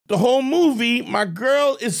The whole movie, my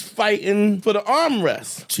girl is fighting for the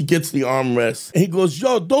armrest. She gets the armrest. And he goes,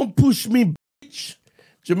 yo, don't push me, bitch.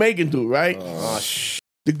 Jamaican dude, right?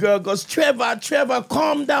 The girl goes, Trevor,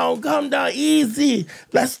 calm down, easy.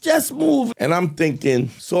 Let's just move. And I'm thinking,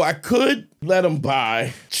 so I could let him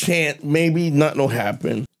by, chant, maybe nothing will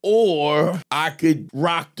happen. Or I could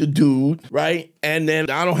rock the dude, right? And then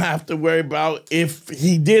I don't have to worry about if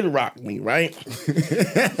he did rock me, right?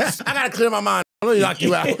 I gotta clear my mind. I'm gonna knock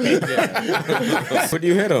you out. Where do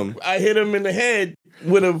you hit him? I hit him in the head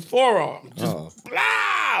with a forearm. Just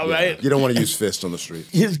blah, right? You don't want to use fists on the street.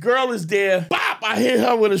 His girl is there. Bop! I hit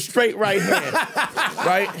her with a straight right hand.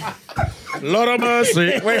 Right? Lord of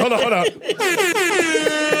mercy. Wait, hold on.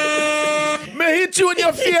 Me hit you in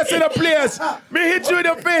your face in a place. Me hit you in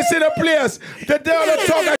your face in a place. The devil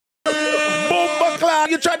talk. Boom, buckler.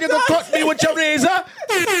 You trying to go cut me with your razor?